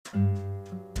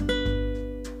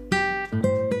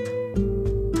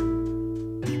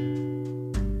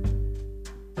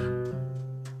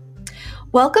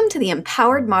Welcome to the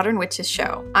Empowered Modern Witches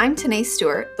Show. I'm Tanae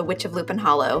Stewart, the Witch of Lupin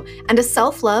Hollow, and a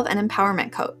self-love and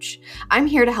empowerment coach. I'm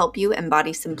here to help you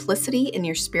embody simplicity in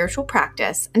your spiritual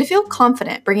practice and to feel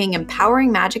confident bringing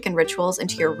empowering magic and rituals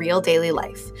into your real daily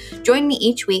life. Join me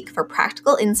each week for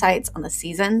practical insights on the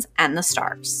seasons and the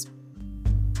stars.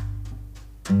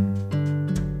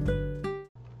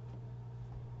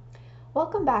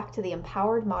 Welcome back to the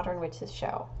Empowered Modern Witches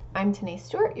Show. I'm Tanae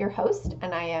Stewart, your host,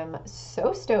 and I am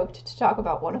so stoked to talk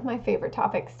about one of my favorite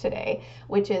topics today,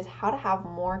 which is how to have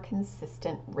more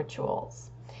consistent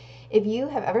rituals. If you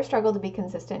have ever struggled to be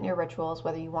consistent in your rituals,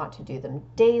 whether you want to do them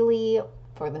daily,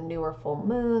 for the new or full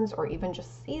moons, or even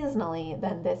just seasonally,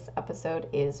 then this episode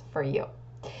is for you.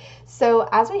 So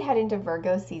as we head into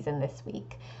Virgo season this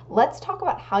week, let's talk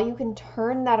about how you can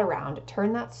turn that around,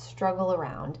 turn that struggle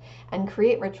around, and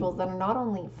create rituals that are not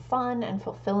only fun and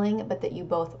fulfilling, but that you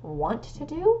both want to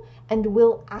do and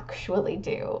will actually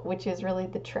do, which is really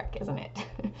the trick, isn't it?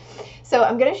 So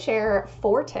I'm going to share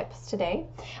 4 tips today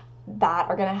that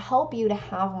are going to help you to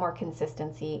have more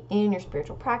consistency in your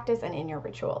spiritual practice and in your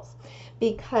rituals.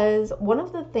 Because one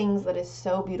of the things that is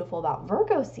so beautiful about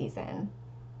Virgo season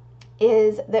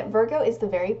is that Virgo is the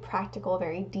very practical,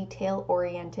 very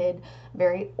detail-oriented,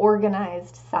 very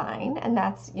organized sign. And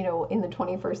that's, in the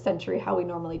 21st century, how we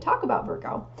normally talk about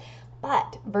Virgo.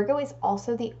 But Virgo is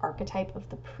also the archetype of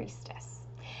the priestess.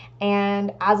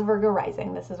 And as Virgo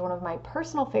rising, this is one of my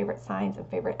personal favorite signs and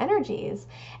favorite energies.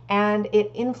 And it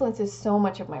influences so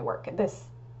much of my work.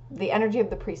 The energy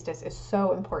of the priestess is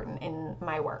so important in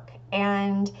my work.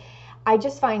 And I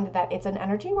just find that it's an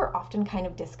energy we're often kind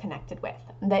of disconnected with.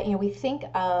 That, we think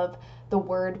of the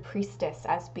word priestess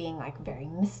as being like very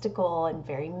mystical and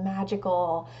very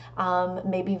magical,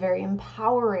 maybe very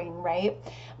empowering, right?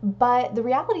 But the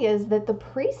reality is that the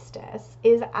priestess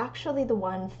is actually the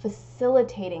one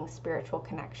facilitating spiritual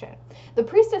connection. The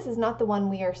priestess is not the one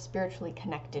we are spiritually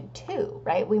connected to,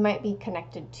 right? We might be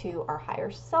connected to our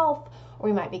higher self, or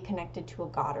we might be connected to a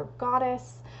god or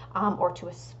goddess, or to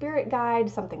a spirit guide,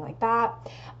 something like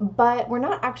that. But we're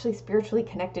not actually spiritually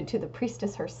connected to the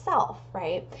priestess herself,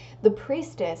 right? The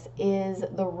priestess is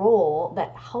the role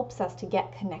that helps us to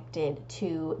get connected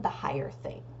to the higher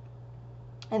thing.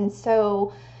 And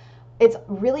so it's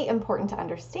really important to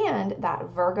understand that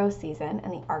Virgo season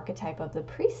and the archetype of the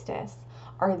priestess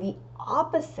are the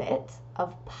opposite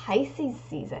of Pisces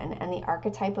season and the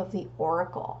archetype of the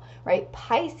oracle, right?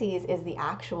 Pisces is the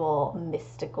actual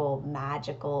mystical,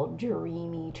 magical,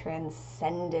 dreamy,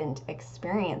 transcendent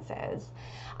experiences.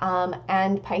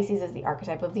 And Pisces is the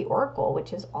archetype of the oracle,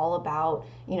 which is all about,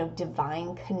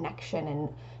 divine connection and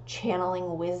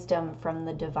channeling wisdom from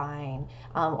the divine,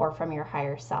 or from your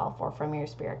higher self, or from your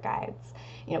spirit guides.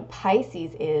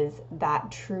 Pisces is that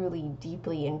truly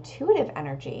deeply intuitive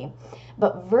energy,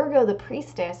 but Virgo, the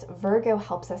priestess, Virgo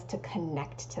helps us to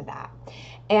connect to that.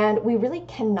 And we really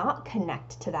cannot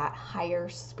connect to that higher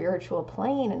spiritual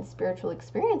plane and spiritual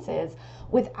experiences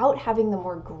without having the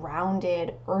more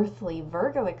grounded, earthly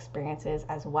Virgo experiences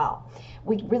as well.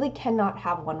 We really cannot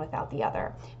have one without the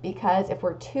other, because if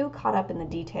we're too caught up in the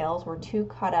details, we're too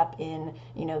caught up in,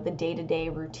 the day-to-day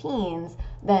routines,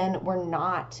 then we're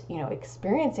not,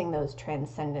 experiencing those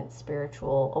transcendent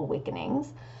spiritual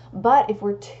awakenings. But if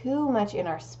we're too much in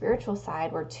our spiritual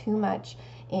side, we're too much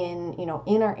in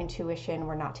our intuition,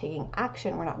 we're not taking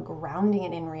action, we're not grounding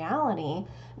it in reality,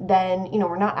 then,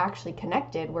 we're not actually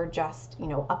connected. We're just,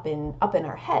 up in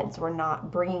our heads. We're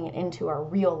not bringing it into our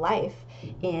real life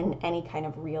in any kind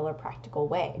of real or practical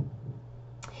way.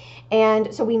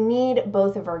 And so we need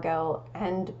both a Virgo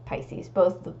and Pisces,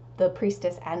 both the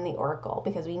priestess and the oracle,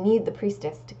 because we need the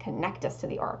priestess to connect us to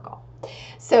the oracle.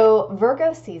 So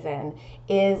Virgo season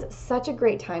is such a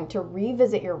great time to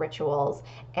revisit your rituals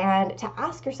and to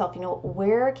ask yourself,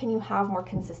 where can you have more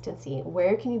consistency?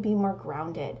 Where can you be more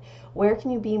grounded? Where can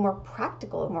you be more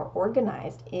practical and more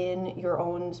organized in your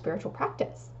own spiritual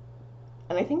practice?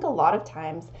 And I think a lot of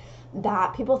times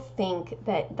that people think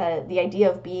that the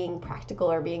idea of being practical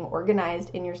or being organized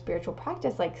in your spiritual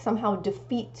practice like somehow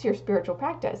defeats your spiritual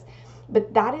practice.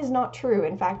 But that is not true.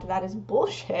 In fact, that is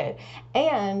bullshit.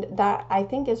 And that, I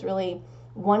think, is really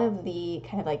one of the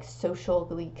kind of like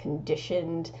socially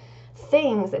conditioned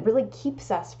things that really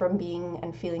keeps us from being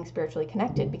and feeling spiritually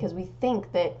connected, because we think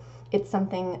that it's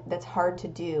something that's hard to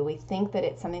do. We think that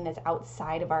it's something that's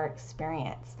outside of our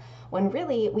experience, when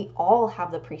really we all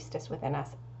have the priestess within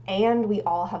us and we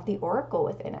all have the oracle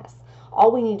within us.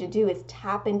 All we need to do is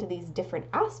tap into these different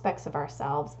aspects of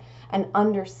ourselves and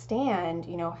understand,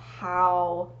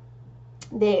 how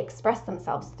they express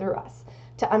themselves through us,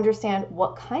 to understand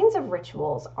what kinds of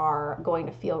rituals are going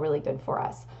to feel really good for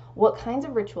us, What kinds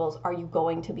of rituals are you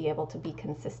going to be able to be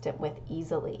consistent with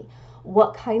easily?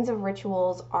 What kinds of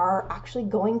rituals are actually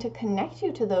going to connect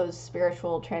you to those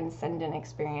spiritual transcendent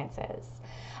experiences?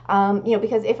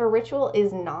 Because if a ritual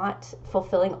is not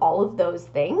fulfilling all of those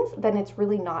things, then it's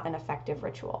really not an effective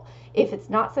ritual. If it's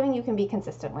not something you can be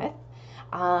consistent with,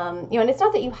 and it's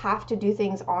not that you have to do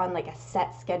things on like a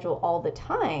set schedule all the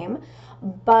time,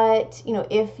 but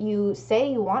if you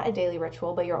say you want a daily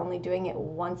ritual, but you're only doing it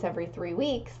once every 3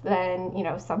 weeks, then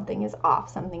something is off,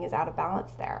 something is out of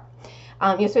balance there.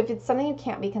 So if it's something you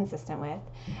can't be consistent with,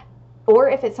 or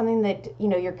if it's something that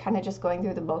you're kind of just going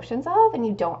through the motions of and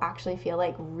you don't actually feel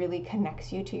like really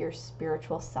connects you to your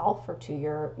spiritual self or to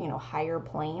your higher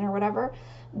plane or whatever,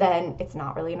 then it's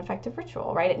not really an effective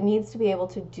ritual, right? It needs to be able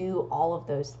to do all of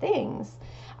those things,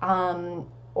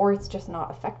 or it's just not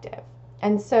effective.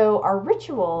 And so our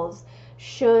rituals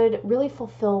should really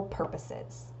fulfill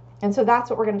purposes. And so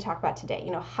that's what we're going to talk about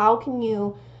today. How can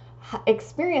you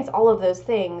experience all of those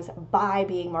things by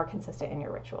being more consistent in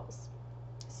your rituals?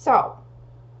 So,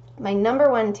 my number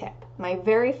one tip, my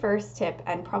very first tip,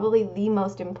 and probably the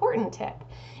most important tip,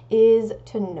 is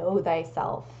to know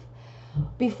thyself.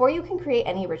 Before you can create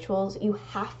any rituals, you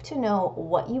have to know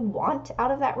what you want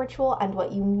out of that ritual and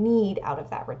what you need out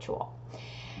of that ritual.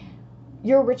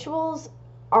 Your rituals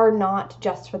are not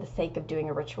just for the sake of doing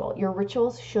a ritual. Your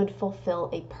rituals should fulfill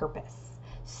a purpose.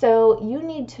 So you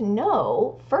need to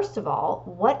know, first of all,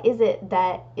 what is it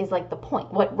that is like the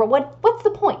point? What's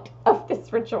the point of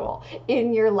this ritual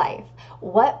in your life?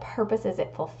 What purpose is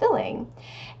it fulfilling?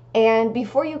 And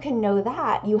before you can know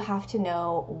that, you have to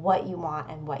know what you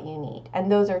want and what you need. And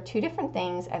those are two different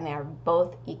things, and they are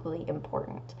both equally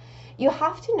important. You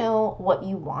have to know what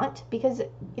you want because,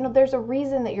 there's a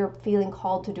reason that you're feeling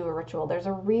called to do a ritual. There's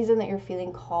a reason that you're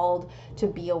feeling called to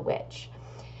be a witch.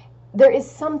 There is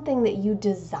something that you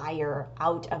desire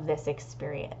out of this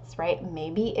experience, right?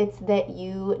 Maybe it's that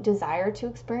you desire to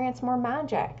experience more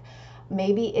magic.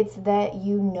 Maybe it's that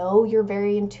you're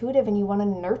very intuitive and you want to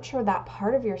nurture that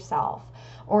part of yourself.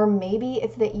 Or maybe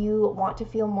it's that you want to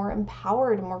feel more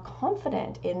empowered and more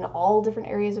confident in all different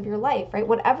areas of your life, right?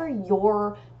 Whatever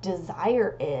your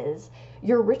desire is,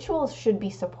 your rituals should be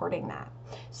supporting that.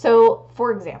 So,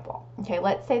 for example,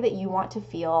 let's say that you want to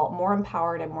feel more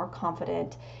empowered and more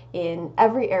confident in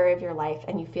every area of your life,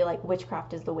 and you feel like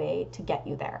witchcraft is the way to get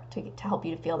you there, to help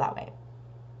you to feel that way.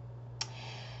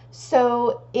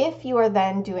 So if you are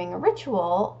then doing a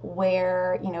ritual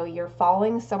where, you're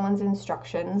following someone's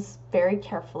instructions very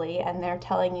carefully and they're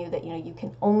telling you that, you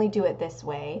can only do it this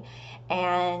way,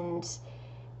 and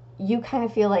you kind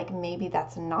of feel like maybe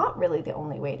that's not really the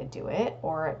only way to do it,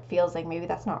 or it feels like maybe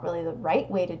that's not really the right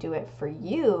way to do it for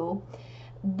you,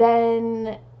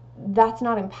 then that's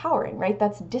not empowering, right?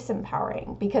 That's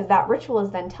disempowering, because that ritual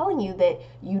is then telling you that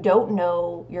you don't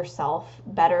know yourself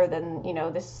better than,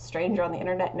 this stranger on the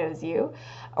internet knows you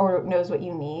or knows what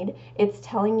you need. It's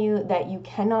telling you that you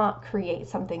cannot create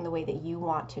something the way that you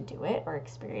want to do it or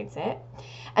experience it.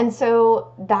 And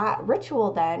so that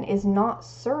ritual then is not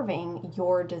serving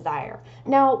your desire.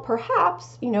 Now,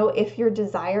 perhaps, if your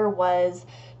desire was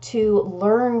to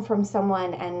learn from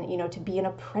someone and, to be an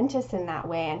apprentice in that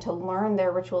way and to learn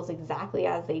their rituals exactly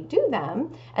as they do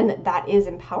them, and that is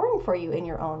empowering for you in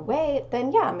your own way,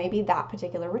 then yeah, maybe that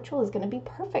particular ritual is going to be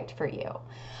perfect for you.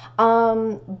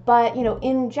 But,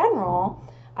 in general,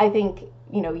 I think,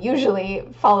 usually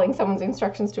following someone's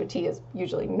instructions to a T is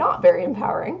usually not very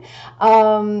empowering.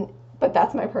 But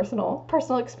that's my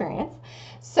personal experience.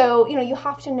 So, you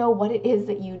have to know what it is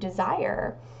that you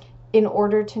desire in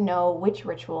order to know which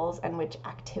rituals and which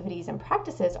activities and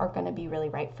practices are going to be really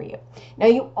right for you. Now,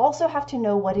 you also have to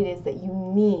know what it is that you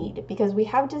need, because we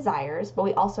have desires, but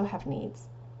we also have needs.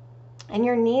 And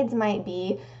your needs might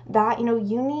be that,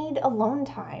 you need alone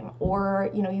time, or,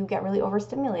 you get really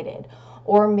overstimulated,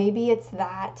 or maybe it's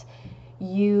that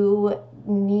you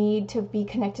need to be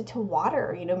connected to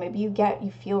water. Maybe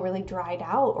you feel really dried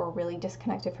out or really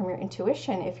disconnected from your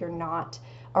intuition if you're not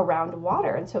around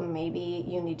water, and so maybe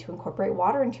you need to incorporate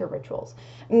water into your rituals.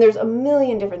 And there's a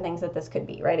million different things that this could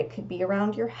be, right? It could be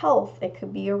around your health, it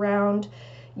could be around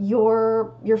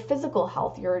your physical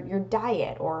health, your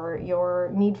diet, or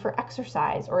your need for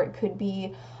exercise, or it could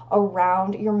be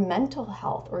around your mental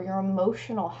health or your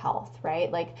emotional health,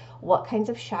 right? Like what kinds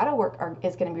of shadow work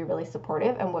is going to be really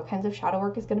supportive and what kinds of shadow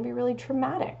work is going to be really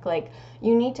traumatic. Like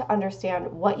you need to understand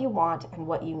what you want and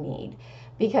what you need,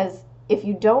 because if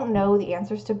you don't know the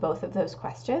answers to both of those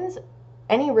questions,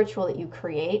 any ritual that you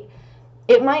create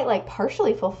It might like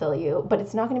partially fulfill you, but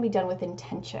it's not going to be done with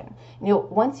intention.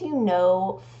 Once you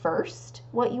know first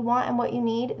what you want and what you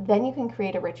need, then you can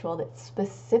create a ritual that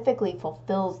specifically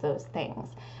fulfills those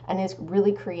things and is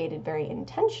really created very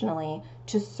intentionally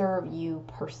to serve you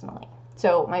personally.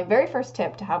 So my very first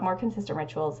tip to have more consistent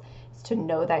rituals is to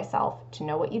know thyself, to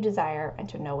know what you desire, and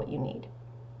to know what you need.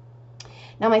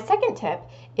 Now, my second tip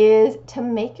is to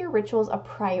make your rituals a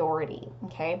priority,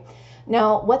 okay?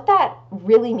 Now, what that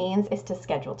really means is to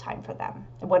schedule time for them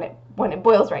when it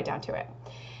boils right down to it.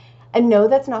 And no,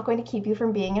 that's not going to keep you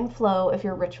from being in flow if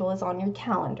your ritual is on your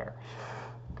calendar.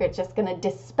 We're just going to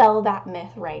dispel that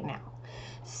myth right now.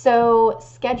 So,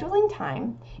 scheduling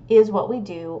time is what we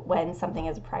do when something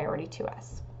is a priority to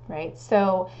us, right?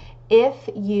 So, if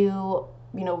you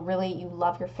really you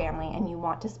love your family and you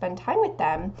want to spend time with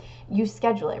them, you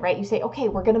schedule it, right? You say, okay,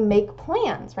 we're going to make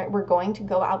plans, right? We're going to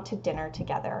go out to dinner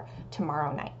together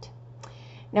tomorrow night.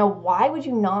 Now, why would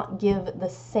you not give the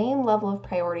same level of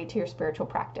priority to your spiritual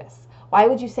practice? Why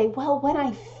would you say, well, when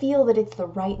I feel that it's the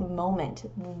right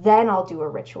moment, then I'll do a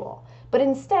ritual? But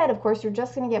instead, of course, you're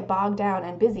just going to get bogged down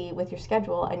and busy with your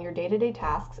schedule and your day-to-day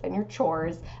tasks and your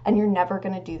chores, and you're never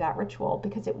going to do that ritual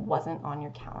because it wasn't on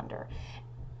your calendar.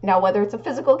 Now, whether it's a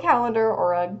physical calendar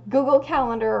or a Google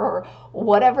calendar or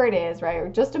whatever it is, right, or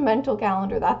just a mental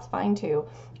calendar, that's fine too.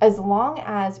 As long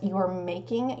as you're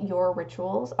making your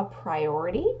rituals a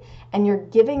priority and you're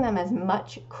giving them as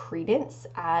much credence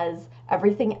as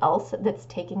everything else that's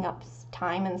taking up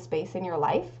time and space in your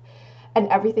life and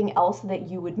everything else that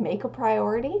you would make a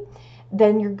priority,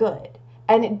 then you're good.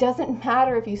 And it doesn't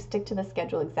matter if you stick to the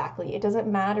schedule exactly. It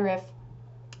doesn't matter if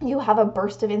you have a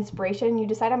burst of inspiration, you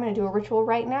decide I'm going to do a ritual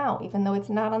right now, even though it's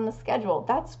not on the schedule.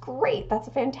 That's great. That's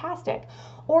fantastic.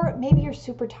 Or maybe you're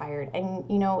super tired and,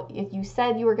 if you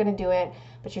said you were going to do it,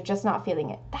 but you're just not feeling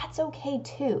it. That's okay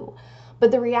too. But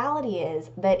the reality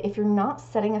is that if you're not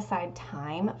setting aside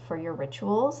time for your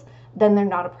rituals, then they're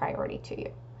not a priority to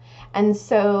you. And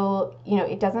so,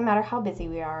 it doesn't matter how busy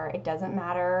we are. It doesn't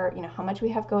matter, how much we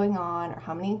have going on or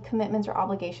how many commitments or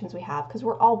obligations we have, because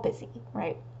we're all busy,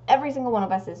 right? Every single one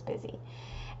of us is busy.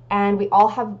 And we all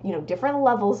have, different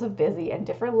levels of busy and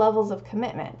different levels of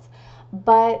commitments.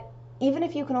 But even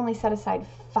if you can only set aside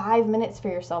 5 minutes for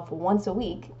yourself once a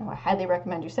week, I highly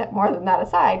recommend you set more than that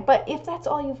aside, but if that's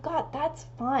all you've got, that's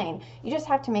fine. You just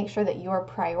have to make sure that you're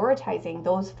prioritizing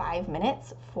those 5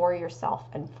 minutes for yourself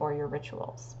and for your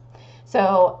rituals.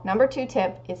 So, number 2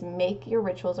 tip is make your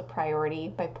rituals a priority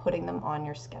by putting them on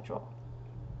your schedule.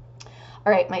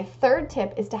 All right, my third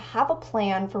tip is to have a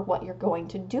plan for what you're going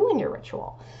to do in your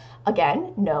ritual.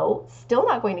 Again, no, still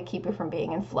not going to keep you from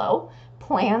being in flow.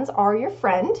 Plans are your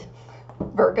friend.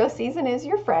 Virgo season is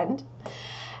your friend.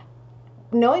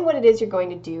 Knowing what it is you're going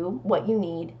to do, what you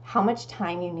need, how much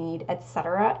time you need,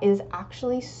 etc., is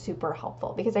actually super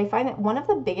helpful, because I find that one of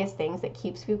the biggest things that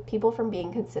keeps people from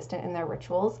being consistent in their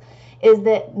rituals is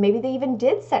that maybe they even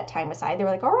did set time aside. They were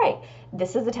like, all right,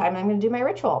 this is the time I'm going to do my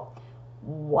ritual.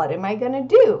 What am I going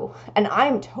to do? And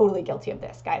I'm totally guilty of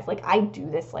this, guys. Like, I do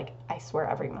this, I swear,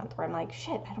 every month, where I'm like,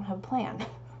 shit, I don't have a plan.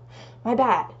 My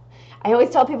bad. I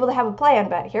always tell people to have a plan,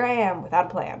 but here I am without a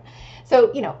plan.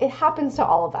 So, it happens to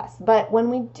all of us. But when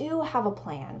we do have a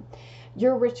plan,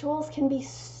 your rituals can be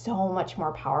so much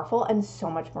more powerful and so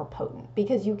much more potent,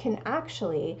 because you can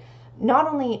actually not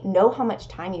only know how much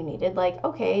time you needed, like,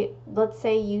 okay, let's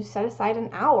say you set aside an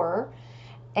hour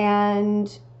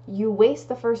and you waste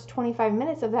the first 25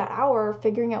 minutes of that hour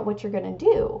figuring out what you're going to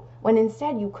do, when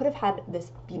instead you could have had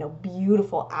this,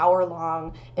 beautiful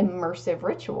hour-long immersive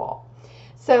ritual.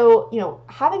 So,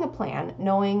 having a plan,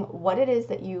 knowing what it is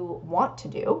that you want to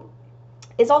do,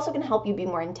 is also going to help you be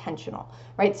more intentional,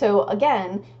 right? So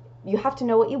again, you have to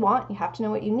know what you want, you have to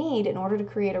know what you need in order to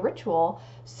create a ritual.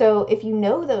 So if you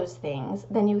know those things,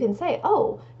 then you can say,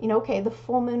 oh, okay, the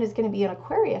full moon is going to be in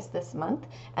Aquarius this month,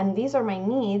 and these are my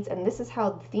needs, and this is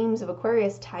how the themes of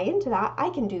Aquarius tie into that.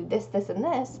 I can do this, this, and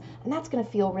this, and that's going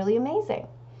to feel really amazing.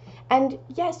 And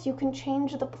yes, you can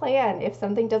change the plan. If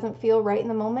something doesn't feel right in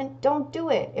the moment, don't do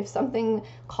it. If something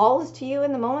calls to you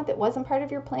in the moment that wasn't part of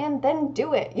your plan, then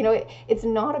do it. It's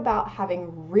not about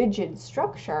having rigid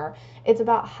structure. It's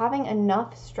about having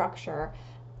enough structure,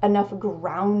 enough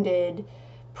grounded,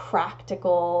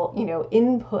 practical,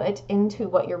 input into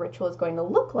what your ritual is going to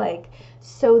look like,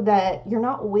 so that you're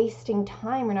not wasting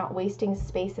time, you're not wasting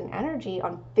space and energy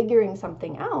on figuring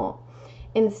something out,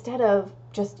 instead of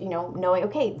just, knowing,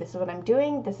 okay, this is what I'm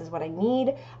doing, this is what I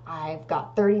need, I've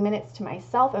got 30 minutes to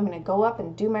myself, I'm going to go up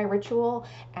and do my ritual,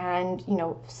 and,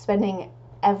 spending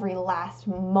every last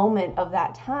moment of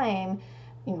that time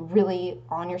really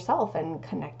on yourself and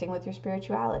connecting with your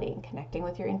spirituality and connecting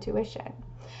with your intuition.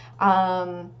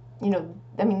 Um,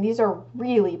 these are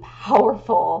really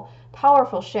powerful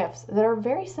shifts that are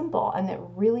very simple and that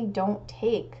really don't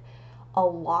take a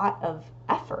lot of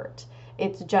effort.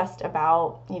 It's just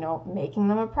about, making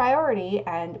them a priority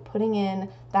and putting in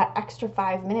that extra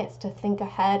 5 minutes to think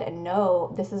ahead and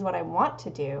know this is what I want to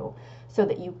do so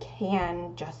that you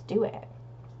can just do it.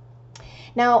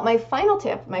 Now, my final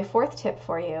tip, my fourth tip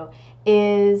for you,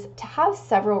 is to have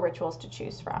several rituals to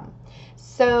choose from.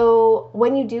 So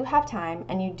when you do have time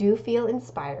and you do feel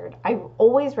inspired, I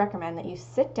always recommend that you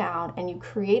sit down and you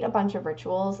create a bunch of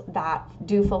rituals that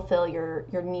do fulfill your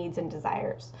needs and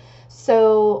desires.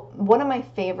 So one of my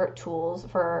favorite tools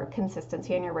for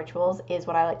consistency in your rituals is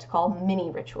what I like to call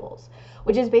mini rituals,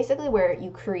 which is basically where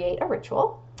you create a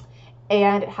ritual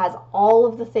and it has all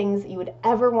of the things that you would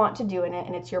ever want to do in it,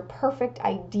 and it's your perfect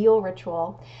ideal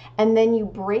ritual. And then you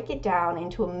break it down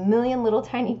into a million little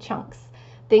tiny chunks,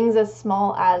 things as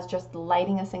small as just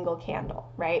lighting a single candle,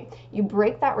 right? You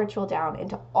break that ritual down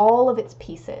into all of its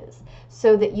pieces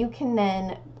so that you can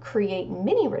then create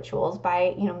mini rituals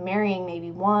by, marrying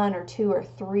maybe 1 or 2 or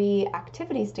 3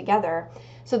 activities together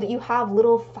so that you have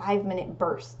little 5-minute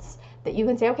bursts that you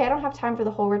can say, okay, I don't have time for the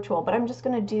whole ritual, but I'm just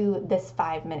going to do this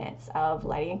 5 minutes of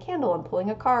lighting a candle and pulling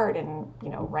a card and,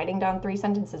 writing down 3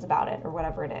 sentences about it or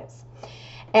whatever it is.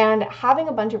 And having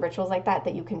a bunch of rituals like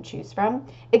that you can choose from,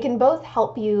 it can both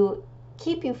help you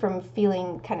keep you from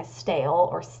feeling kind of stale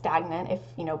or stagnant if,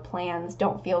 plans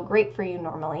don't feel great for you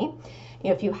normally.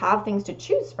 If you have things to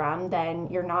choose from, then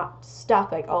you're not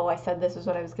stuck like, oh, I said this is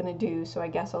what I was going to do, so I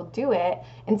guess I'll do it.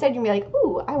 Instead, you can be like,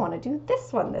 ooh, I want to do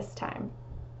this one this time.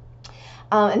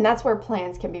 And that's where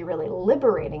plans can be really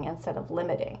liberating instead of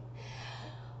limiting.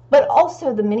 But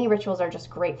also the mini rituals are just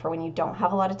great for when you don't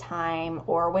have a lot of time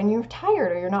or when you're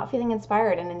tired or you're not feeling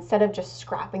inspired. And instead of just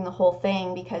scrapping the whole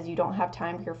thing because you don't have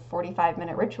time for your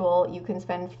 45-minute ritual, you can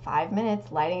spend 5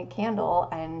 minutes lighting a candle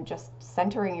and just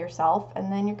centering yourself, and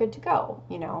then you're good to go,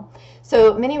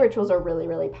 So mini rituals are really,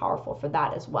 really powerful for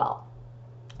that as well.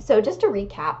 So just to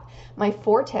recap, my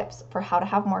 4 tips for how to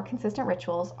have more consistent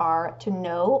rituals are to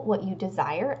know what you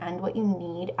desire and what you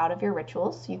need out of your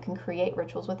rituals so you can create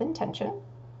rituals with intention.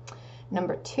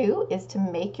 Number 2 is to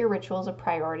make your rituals a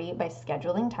priority by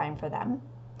scheduling time for them.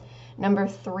 Number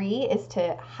 3 is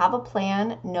to have a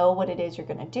plan, know what it is you're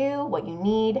going to do, what you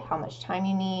need, how much time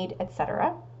you need,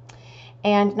 etc.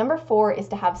 And number 4 is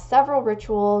to have several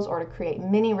rituals or to create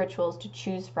mini rituals to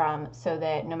choose from so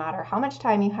that no matter how much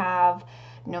time you have,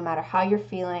 no matter how you're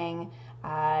feeling,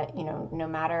 no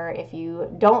matter if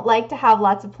you don't like to have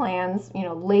lots of plans,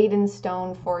 laid in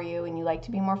stone for you and you like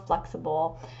to be more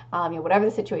flexible, whatever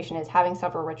the situation is, having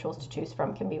several rituals to choose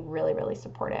from can be really, really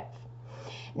supportive.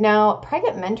 Now,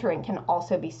 private mentoring can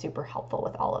also be super helpful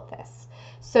with all of this.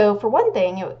 So for one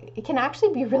thing, it can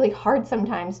actually be really hard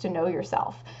sometimes to know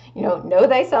yourself. Know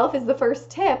thyself is the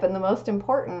first tip and the most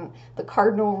important, the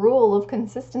cardinal rule of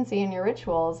consistency in your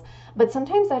rituals, but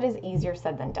sometimes that is easier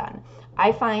said than done.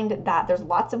 I find that there's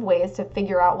lots of ways to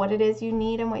figure out what it is you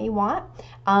need and what you want.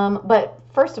 But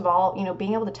first of all,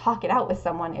 being able to talk it out with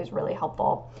someone is really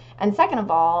helpful. And second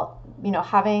of all,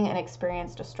 having an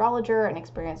experienced astrologer, an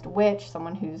experienced witch,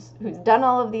 someone who's done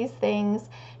all of these things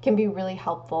can be really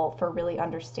helpful for really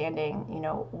understanding,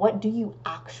 what do you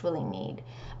actually need?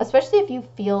 Especially if you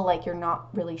feel like you're not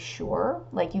really sure,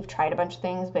 like you've tried a bunch of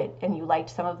things and you liked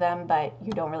some of them, but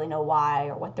you don't really know why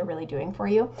or what they're really doing for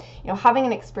you. Having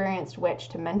an experienced witch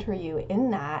to mentor you in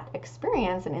that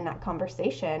experience and in that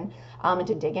conversation, and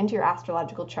to dig into your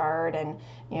astrological chart and,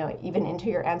 even into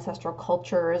your ancestral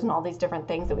cultures and all these different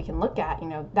things that we can look at,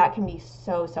 that can be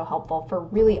so, so helpful for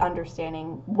really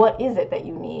understanding what is it that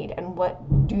you need and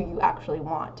what do you actually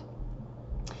want.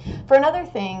 For another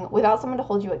thing, without someone to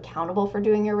hold you accountable for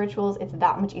doing your rituals, it's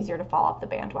that much easier to fall off the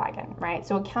bandwagon, right?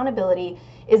 So accountability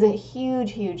is a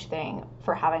huge, huge thing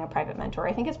for having a private mentor.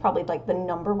 I think it's probably like the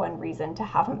number one reason to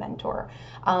have a mentor,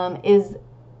 is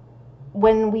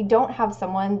when we don't have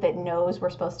someone that knows we're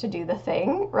supposed to do the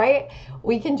thing, right?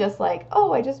 We can just like,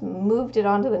 oh, I just moved it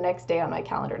on to the next day on my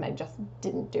calendar and I just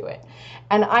didn't do it.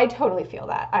 And I totally feel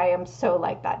that. I am so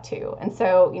like that too. And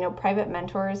so, private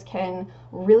mentors can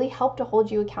really help to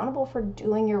hold you accountable for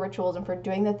doing your rituals and for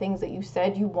doing the things that you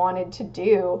said you wanted to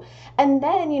do. And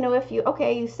then, if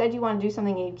you said you want to do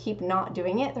something and you keep not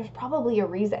doing it, there's probably a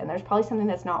reason. There's probably something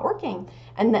that's not working.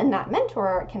 And then that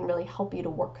mentor can really help you to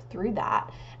work through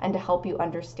that and to help you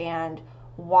understand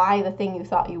why the thing you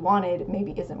thought you wanted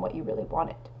maybe isn't what you really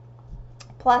wanted.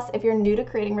 Plus, if you're new to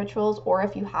creating rituals or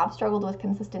if you have struggled with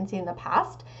consistency in the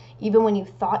past, even when you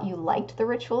thought you liked the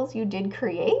rituals you did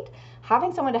create,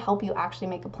 having someone to help you actually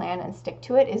make a plan and stick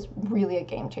to it is really a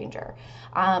game changer.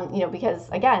 Because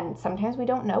again, sometimes we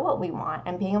don't know what we want,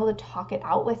 and being able to talk it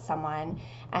out with someone,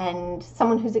 and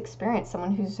someone who's experienced,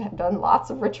 someone who's done lots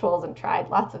of rituals and tried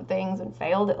lots of things and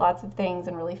failed at lots of things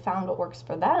and really found what works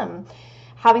for them,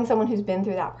 having someone who's been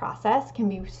through that process can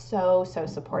be so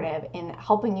supportive in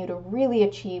helping you to really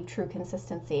achieve true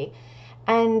consistency.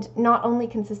 And not only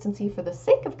consistency for the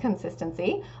sake of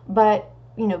consistency, but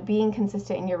being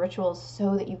consistent in your rituals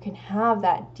so that you can have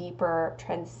that deeper,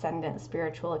 transcendent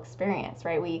spiritual experience,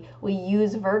 right? We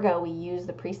use Virgo, we use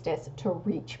the priestess to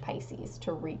reach Pisces,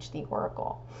 to reach the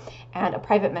oracle. And a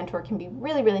private mentor can be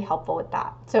really helpful with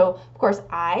that. So, of course,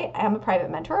 I am a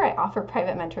private mentor. I offer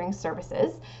private mentoring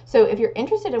services. So if you're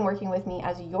interested in working with me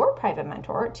as your private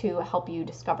mentor to help you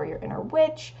discover your inner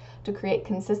witch, to create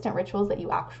consistent rituals that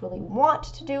you actually want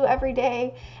to do every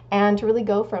day, and to really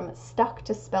go from stuck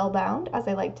to spellbound, as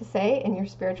I like to say, in your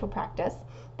spiritual practice,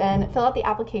 then fill out the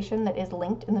application that is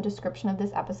linked in the description of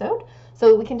this episode so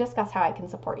that we can discuss how I can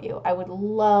support you. I would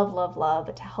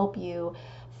love to help you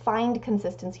find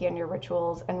consistency in your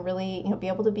rituals and really be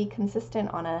able to be consistent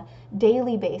on a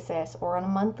daily basis or on a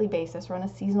monthly basis or on a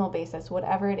seasonal basis,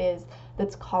 whatever it is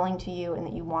that's calling to you and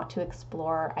that you want to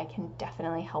explore. I can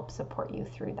definitely help support you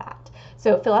through that.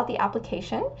 So fill out the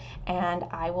application and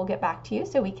I will get back to you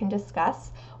so we can discuss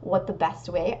what the best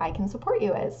way I can support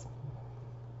you is.